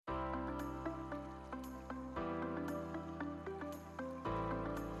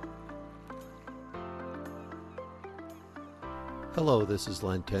Hello, this is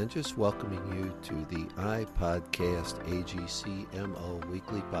Len Tenges welcoming you to the iPodcast AGCMO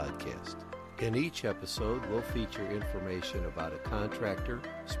Weekly Podcast. In each episode, we'll feature information about a contractor,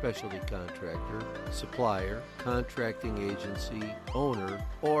 specialty contractor, supplier, contracting agency, owner,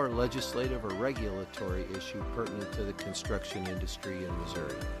 or legislative or regulatory issue pertinent to the construction industry in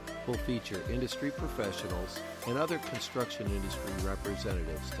Missouri. We'll feature industry professionals and other construction industry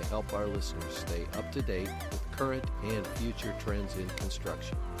representatives to help our listeners stay up to date with current and future trends in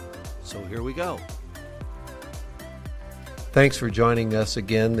construction. So here we go. Thanks for joining us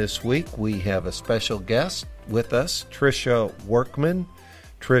again this week. We have a special guest with us, Tricia Workman.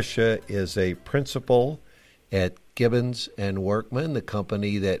 Tricia is a principal at Gibbons and Workman, the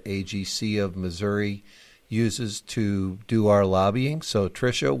company that AGC of Missouri uses to do our lobbying. So,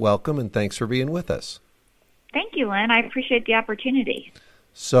 Tricia, welcome and thanks for being with us. Thank you, Lynn. I appreciate the opportunity.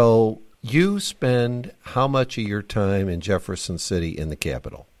 So, you spend how much of your time in Jefferson City in the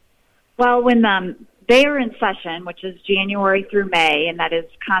Capitol? Well, when they are in session, which is January through May, and that is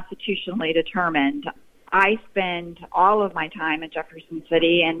constitutionally determined, I spend all of my time in Jefferson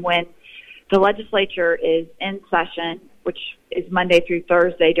City. And when the legislature is in session, which is Monday through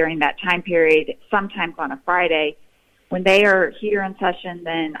Thursday during that time period, sometimes on a Friday, when they are here in session,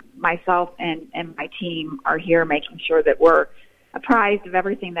 then myself and my team are here making sure that we're apprised of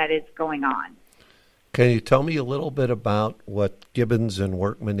everything that is going on. Can you tell me a little bit about what Gibbons and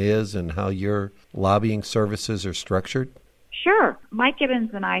Workman is and how your lobbying services are structured? Sure. Mike Gibbons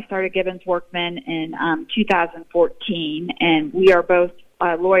and I started Gibbons Workman in 2014, and we are both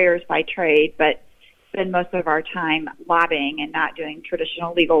lawyers by trade, but spend most of our time lobbying and not doing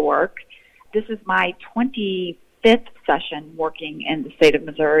traditional legal work. This is my 25th session working in the state of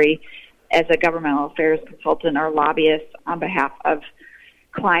Missouri as a governmental affairs consultant or lobbyist on behalf of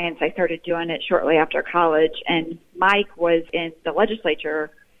clients. I started doing it shortly after college, and Mike was in the legislature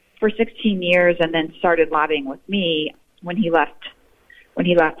for 16 years and then started lobbying with me when he left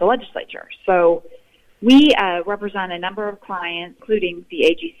the legislature. So we represent a number of clients, including the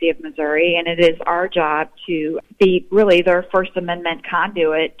AGC of Missouri, and it is our job to be really their First Amendment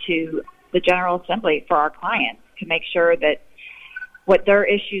conduit to the General Assembly for our clients to make sure that what their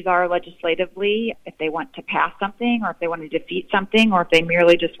issues are legislatively, if they want to pass something or if they want to defeat something or if they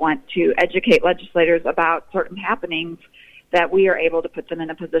merely just want to educate legislators about certain happenings, that we are able to put them in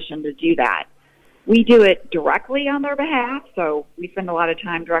a position to do that. We do it directly on their behalf, so we spend a lot of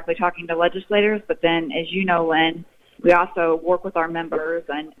time directly talking to legislators, but then, as you know, Lynn, we also work with our members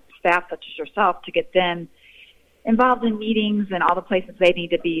and staff such as yourself to get them involved in meetings and all the places they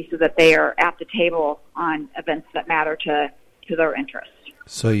need to be so that they are at the table on events that matter to their interests.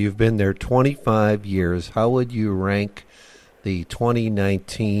 So you've been there 25 years. How would you rank the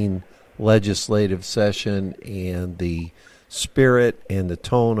 2019 legislative session and the spirit and the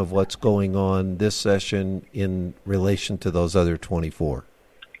tone of what's going on this session in relation to those other 24?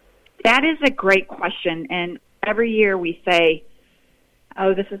 That is a great question. And every year we say,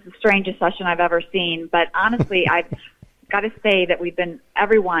 oh, this is the strangest session I've ever seen. But honestly, I've got to say that we've been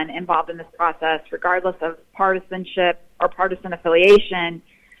everyone involved in this process, regardless of partisanship or partisan affiliation,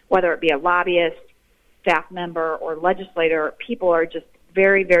 whether it be a lobbyist, staff member, or legislator. People are just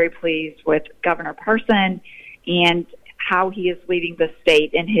very, very pleased with Governor Parson and how he is leading the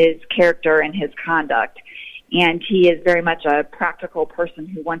state in his character and his conduct. And he is very much a practical person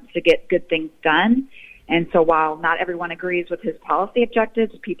who wants to get good things done. And so while not everyone agrees with his policy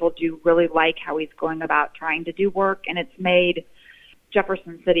objectives, people do really like how he's going about trying to do work. And it's made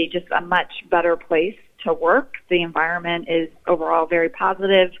Jefferson City just a much better place to work. The environment is overall very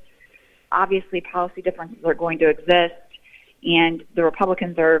positive. Obviously, policy differences are going to exist, and the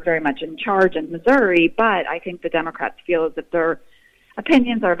Republicans are very much in charge in Missouri, but I think the Democrats feel as if their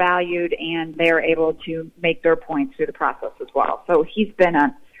opinions are valued and they are able to make their points through the process as well. So he's been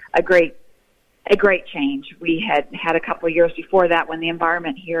a great change. We had a couple of years before that when the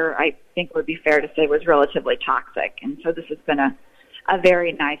environment here, I think would be fair to say, was relatively toxic. And so this has been a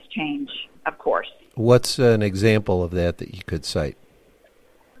very nice change, of course. What's an example of that you could cite?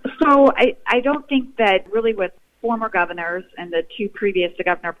 So I don't think that really with former governors and the two previous to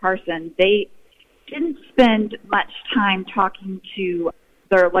Governor Parson, they didn't spend much time talking to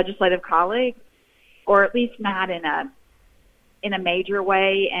their legislative colleagues, or at least not in a major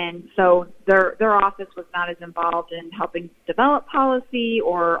way. And so their office was not as involved in helping develop policy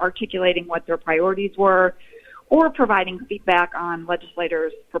or articulating what their priorities were or providing feedback on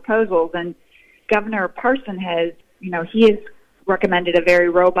legislators' proposals. And Governor Parson has, he has recommended a very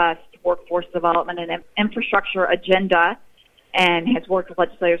robust workforce development and infrastructure agenda and has worked with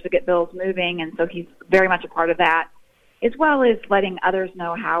legislators to get bills moving, and so he's very much a part of that. as well as letting others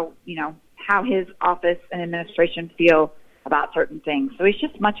know how his office and administration feel about certain things. So he's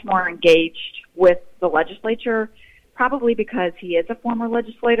just much more engaged with the legislature, probably because he is a former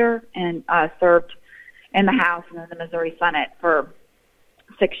legislator and served in the House and in the Missouri Senate for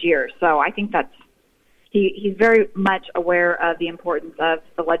 6 years. So I think he's very much aware of the importance of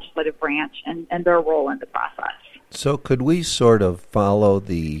the legislative branch and their role in the process. So could we sort of follow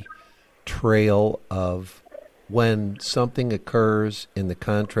the trail of when something occurs in the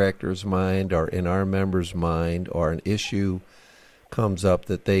contractor's mind or in our member's mind, or an issue comes up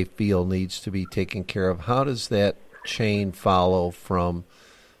that they feel needs to be taken care of? How does that chain follow from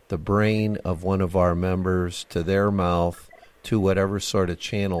the brain of one of our members to their mouth to whatever sort of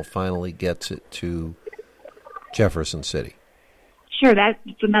channel finally gets it to Jefferson City? Sure, that's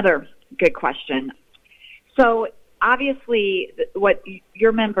another good question. So obviously, what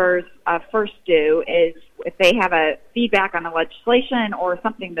your members first do is, if they have a feedback on the legislation or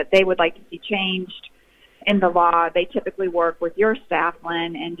something that they would like to see changed in the law, they typically work with your staff,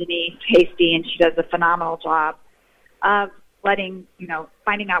 Lynn and Denise Hasty, and she does a phenomenal job of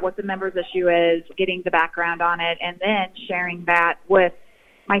finding out what the member's issue is, getting the background on it, and then sharing that with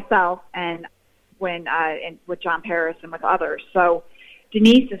myself and with John Paris and with others. So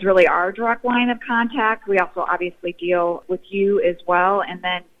Denise is really our direct line of contact. We also obviously deal with you as well. And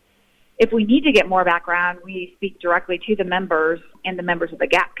then if we need to get more background, we speak directly to the members, and the members of the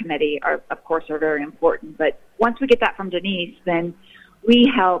GAP committee are very important. But once we get that from Denise, then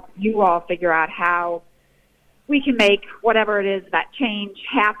we help you all figure out how we can make whatever it is, that change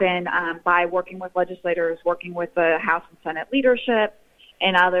happen by working with legislators, working with the House and Senate leadership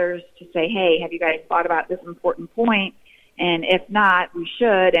and others to say, hey, have you guys thought about this important point? And if not, we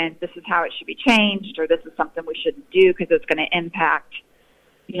should, and this is how it should be changed, or this is something we shouldn't do because it's going to impact,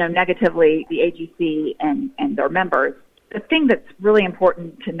 negatively the AGC and their members. The thing that's really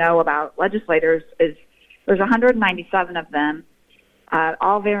important to know about legislators is there's 197 of them,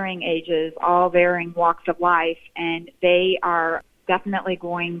 all varying ages, all varying walks of life, and they are definitely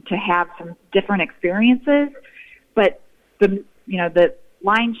going to have some different experiences, but the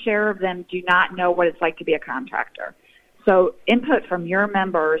lion's share of them do not know what it's like to be a contractor. So input from your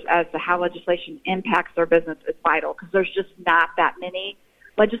members as to how legislation impacts their business is vital, because there's just not that many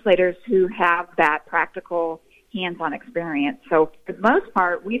legislators who have that practical hands-on experience. So for the most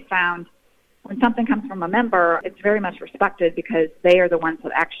part, we found when something comes from a member, it's very much respected because they are the ones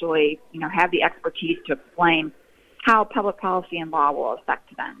that actually, have the expertise to explain how public policy and law will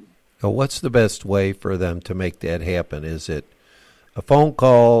affect them. Well, what's the best way for them to make that happen? Is it a phone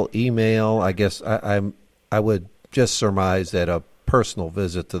call, email? I guess I would just surmise that a personal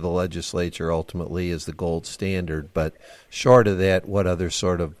visit to the legislature ultimately is the gold standard. But short of that, what other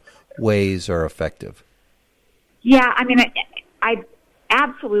sort of ways are effective? Yeah, I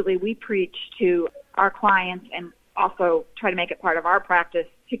absolutely, we preach to our clients and also try to make it part of our practice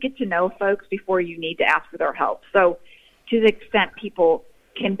to get to know folks before you need to ask for their help. So to the extent people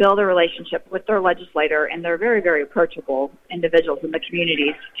can build a relationship with their legislator, and they're very, very approachable individuals in the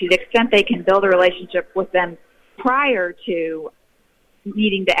communities, to the extent they can build a relationship with them prior to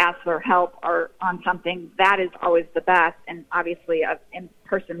needing to ask for help or on something, that is always the best, and obviously an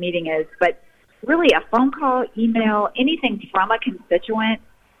in-person meeting is. But really a phone call, email, anything from a constituent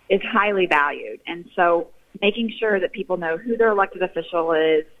is highly valued. And so making sure that people know who their elected official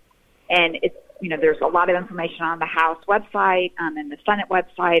is, and it's, there's a lot of information on the House website and the Senate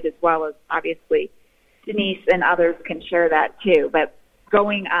website, as well as obviously Denise and others can share that too. But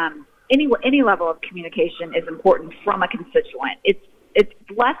going any level of communication is important from a constituent. It's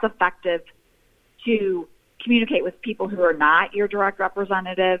less effective to communicate with people who are not your direct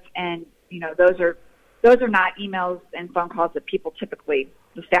representative, and those are not emails and phone calls that people typically,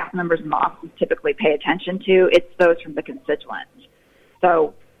 the staff members in the office typically pay attention to. It's those from the constituents.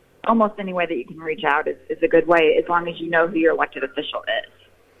 So almost any way that you can reach out is a good way, as long as you know who your elected official is.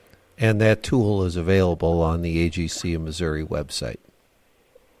 And that tool is available on the AGC of Missouri website.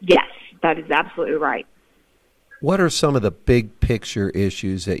 Yes, that is absolutely right. What are some of the big picture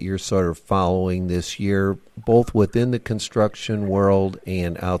issues that you're sort of following this year, both within the construction world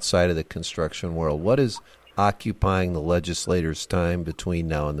and outside of the construction world? What is occupying the legislators' time between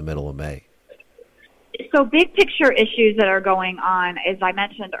now and the middle of May? So big picture issues that are going on, as I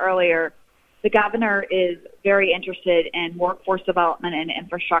mentioned earlier, the governor is very interested in workforce development and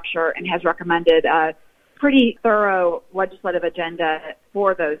infrastructure and has recommended a pretty thorough legislative agenda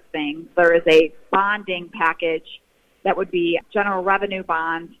for those things. There is a bonding package that would be general revenue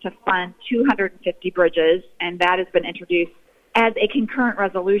bonds to fund 250 bridges, and that has been introduced as a concurrent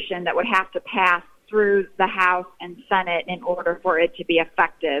resolution that would have to pass through the House and Senate in order for it to be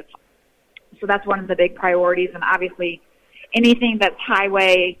effective. So that's one of the big priorities, and obviously anything that's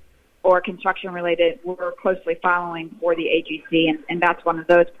highway or construction related, we're closely following for the AGC, and that's one of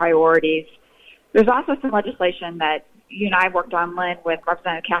those priorities. There's also some legislation that you and I worked on, Lynn, with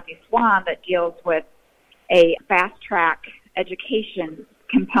Representative Kathy Swan that deals with a fast-track education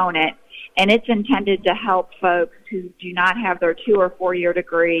component, and it's intended to help folks who do not have their 2 or 4 year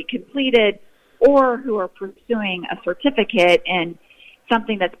degree completed or who are pursuing a certificate in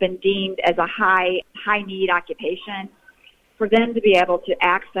something that's been deemed as a high need occupation, for them to be able to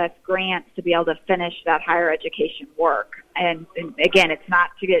access grants to be able to finish that higher education work. And again, it's not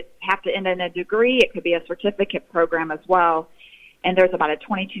to have to end in a degree. It could be a certificate program as well. And there's about a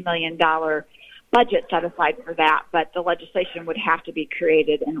 $22 million budget set aside for that, but the legislation would have to be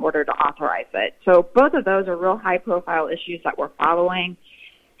created in order to authorize it. So both of those are real high-profile issues that we're following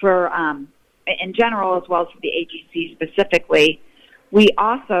for in general as well as for the AGC specifically. We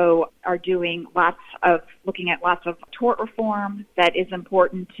also are doing looking at lots of tort reform that is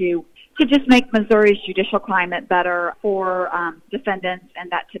important to just make Missouri's judicial climate better for defendants,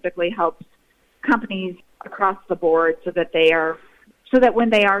 and that typically helps companies across the board so that when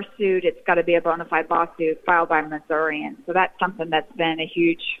they are sued, it's got to be a bona fide lawsuit filed by Missourians. So that's something that's been a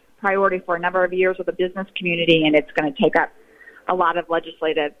huge priority for a number of years with the business community, and it's going to take up a lot of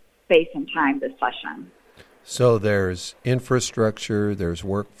legislative space and time this session. So there's infrastructure, there's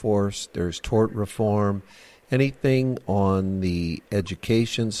workforce, there's tort reform. Anything on the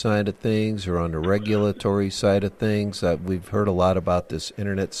education side of things or on the regulatory side of things? We've heard a lot about this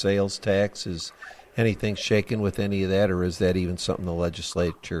internet sales tax. Is anything shaken with any of that, or is that even something the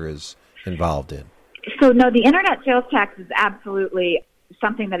legislature is involved in? So, no, the internet sales tax is absolutely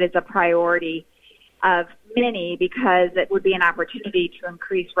something that is a priority of many because it would be an opportunity to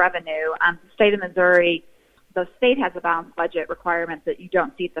increase revenue. The state of Missouri, the state has a balanced budget requirement that you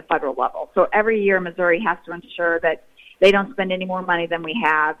don't see at the federal level. So every year Missouri has to ensure that they don't spend any more money than we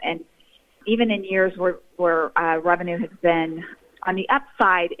have. And even in years where revenue has been on the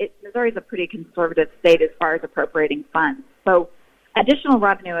upside, Missouri is a pretty conservative state as far as appropriating funds. So additional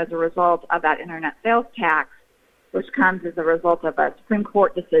revenue as a result of that internet sales tax, which comes as a result of a Supreme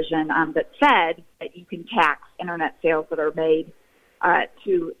Court decision that said that you can tax internet sales that are made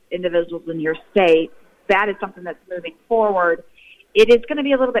to individuals in your state. That is something that's moving forward. It is going to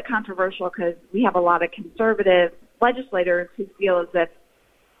be a little bit controversial because we have a lot of conservative legislators who feel that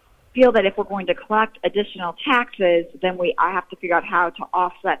if we're going to collect additional taxes, then I have to figure out how to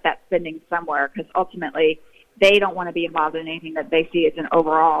offset that spending somewhere because ultimately they don't want to be involved in anything that they see as an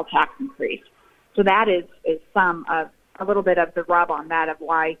overall tax increase. So that is a little bit of the rub on that of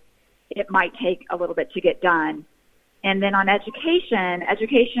why it might take a little bit to get done. And then on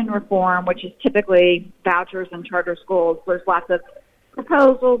education reform, which is typically vouchers and charter schools, there's lots of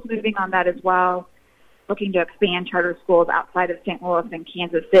proposals moving on that as well, looking to expand charter schools outside of St. Louis and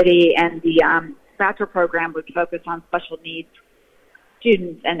Kansas City. And the voucher program would focus on special needs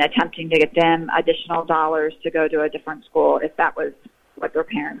students and attempting to get them additional dollars to go to a different school if that was what their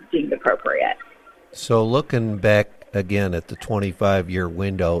parents deemed appropriate. So looking back again at the 25-year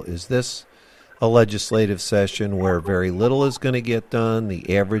window, is this a legislative session where very little is going to get done,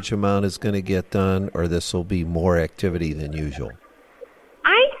 the average amount is going to get done, or this will be more activity than usual?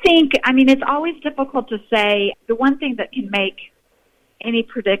 I mean, it's always difficult to say. The one thing that can make any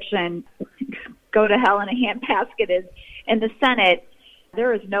prediction go to hell in a handbasket is in the Senate,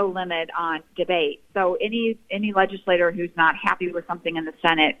 there is no limit on debate. So any legislator who's not happy with something in the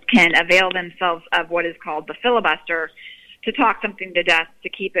Senate can avail themselves of what is called the filibuster to talk something to death to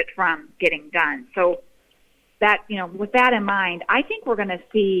keep it from getting done. So that, with that in mind, I think we're going to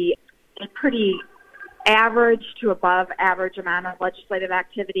see a pretty average to above average amount of legislative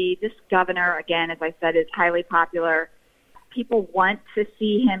activity. This governor, again, as I said, is highly popular. People want to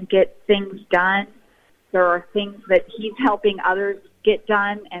see him get things done. There are things that he's helping others get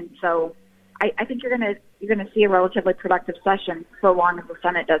done, and so I think you're going to see a relatively productive session so long as the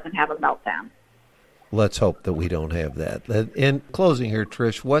Senate doesn't have a meltdown. Let's hope that we don't have that. In closing here,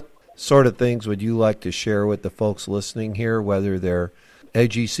 Trish, what sort of things would you like to share with the folks listening here, whether they're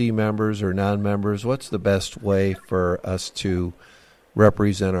AGC members or non-members? What's the best way for us to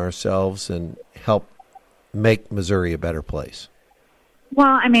represent ourselves and help make Missouri a better place?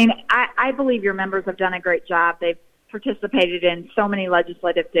 Well, I mean, I believe your members have done a great job. They've participated in so many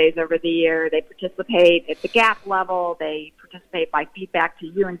legislative days over the year. They participate at the GAP level. They participate by feedback to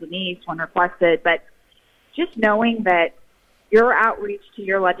you and Denise when requested. But just knowing that your outreach to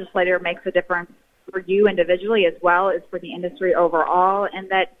your legislator makes a difference for you individually as well as for the industry overall, and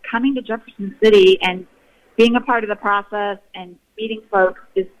that coming to Jefferson City and being a part of the process and meeting folks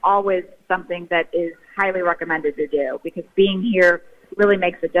is always something that is highly recommended to do, because being here really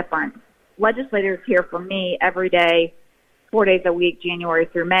makes a difference. Legislators hear from me every day, 4 days a week, January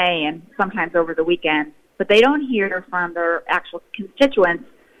through May, and sometimes over the weekend, but they don't hear from their actual constituents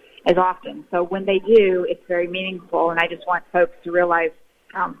as often. So when they do, it's very meaningful, and I just want folks to realize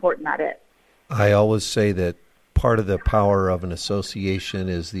how important that is. I always say that part of the power of an association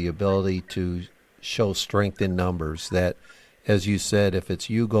is the ability to show strength in numbers. That, as you said, if it's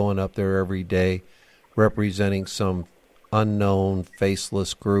you going up there every day representing some unknown,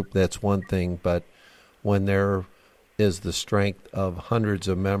 faceless group, that's one thing, but when there is the strength of hundreds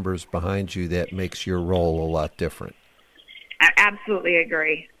of members behind you, that makes your role a lot different. I absolutely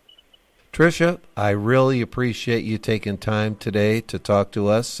agree. Tricia, I really appreciate you taking time today to talk to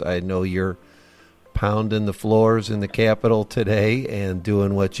us. I know you're pounding the floors in the Capitol today and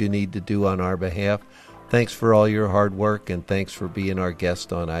doing what you need to do on our behalf. Thanks for all your hard work, and thanks for being our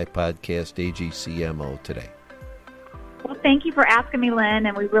guest on iPodcast AGCMO today. Well, thank you for asking me, Lynn,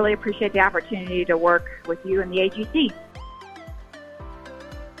 and we really appreciate the opportunity to work with you and the AGC.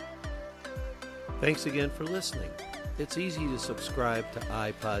 Thanks again for listening. It's easy to subscribe to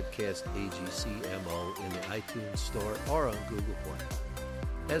iPodcast AGCMO in the iTunes Store or on Google Play.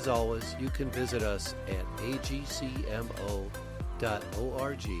 As always, you can visit us at agcmo.org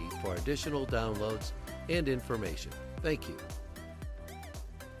for additional downloads and information. Thank you.